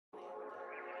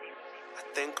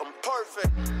I think I'm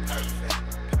perfect.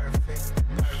 Perfect, perfect,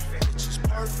 perfect. It's just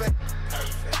perfect.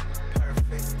 Perfect,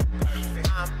 perfect,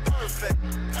 perfect. I'm perfect.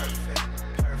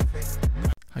 Perfect,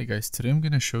 perfect. Hi guys, today I'm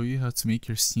going to show you how to make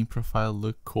your Steam profile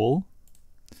look cool.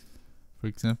 For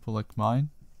example, like mine.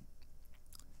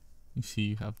 You see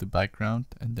you have the background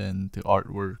and then the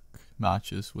artwork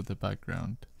matches with the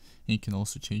background. And you can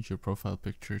also change your profile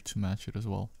picture to match it as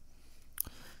well.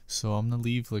 So I'm going to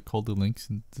leave like all the links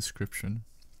in the description.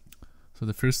 So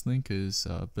the first link is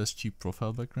best cheap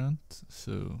profile background.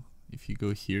 So if you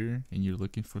go here and you're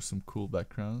looking for some cool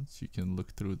backgrounds, you can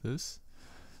look through this.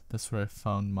 That's where I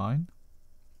found mine.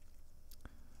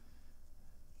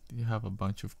 You have a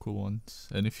bunch of cool ones,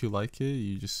 and if you like it,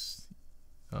 you just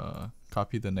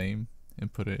copy the name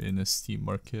and put it in a Steam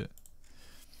market.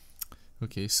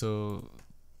 Okay, so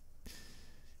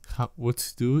what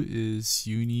to do is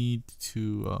you need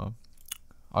to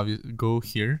go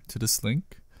here to this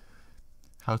link,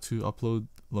 how to upload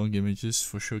long images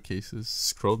for showcases.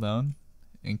 Scroll down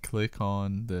and click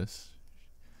on this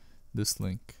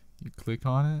link. You click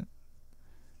on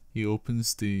it, it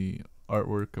opens the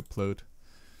artwork upload.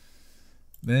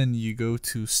 Then you go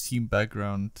to Steam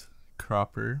background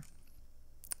cropper.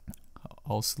 I'll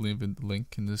also leave a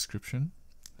link in the description.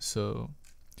 So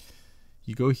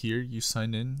you go here, you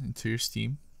sign in into your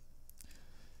Steam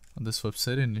on this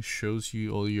website, and it shows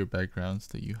you all your backgrounds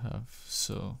that you have.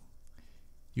 So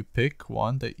you pick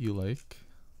one that you like.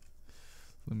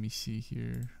 Let me see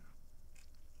here.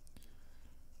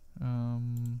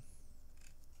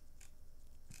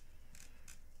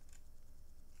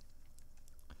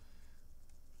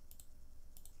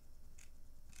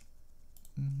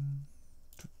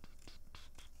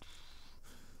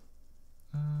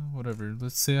 Whatever,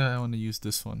 let's say I want to use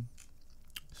this one.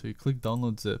 So you click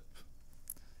download zip.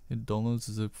 It downloads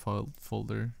the zip file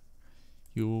folder.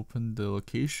 You open the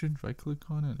location, right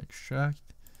click on it, extract,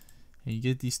 and you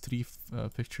get these three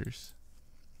pictures.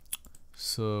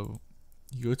 So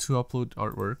you go to upload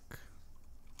artwork.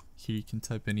 Here you can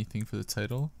type anything for the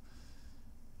title.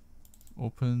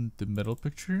 Open the middle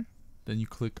picture, then you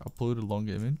click upload a long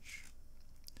image.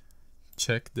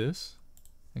 Check this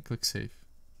and click save.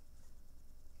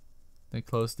 Then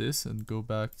close this and go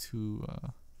back to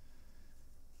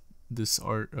this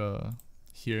art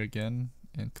here again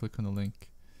and click on the link.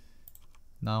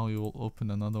 Now you will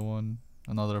open another one,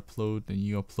 another upload, and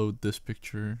you upload this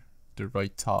picture, the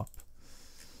right top.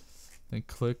 Then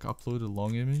click upload a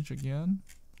long image again.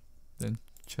 Then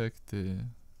check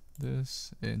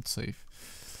this and save.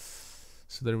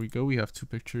 So there we go, we have two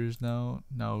pictures now.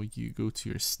 Now you go to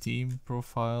your Steam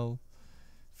profile.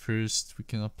 First we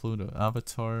can upload an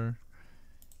avatar.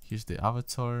 Here's the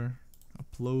avatar,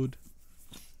 upload.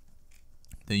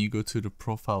 Then you go to the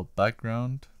profile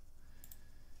background.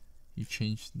 You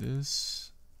change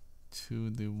this to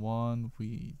the one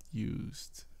we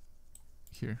used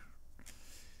here.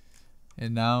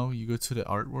 And now you go to the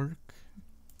artwork.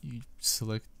 You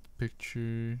select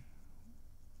picture,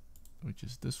 which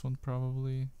is this one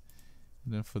probably.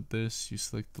 And then for this, you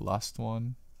select the last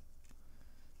one.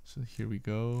 So here we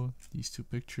go, these two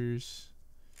pictures.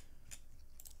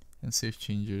 And save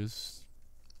changes.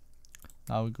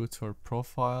 Now we go to our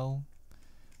profile,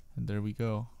 and there we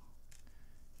go.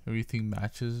 Everything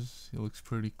matches. It looks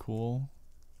pretty cool.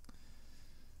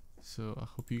 So I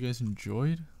hope you guys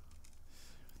enjoyed.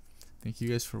 Thank you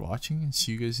guys for watching, and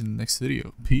see you guys in the next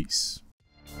video. Peace.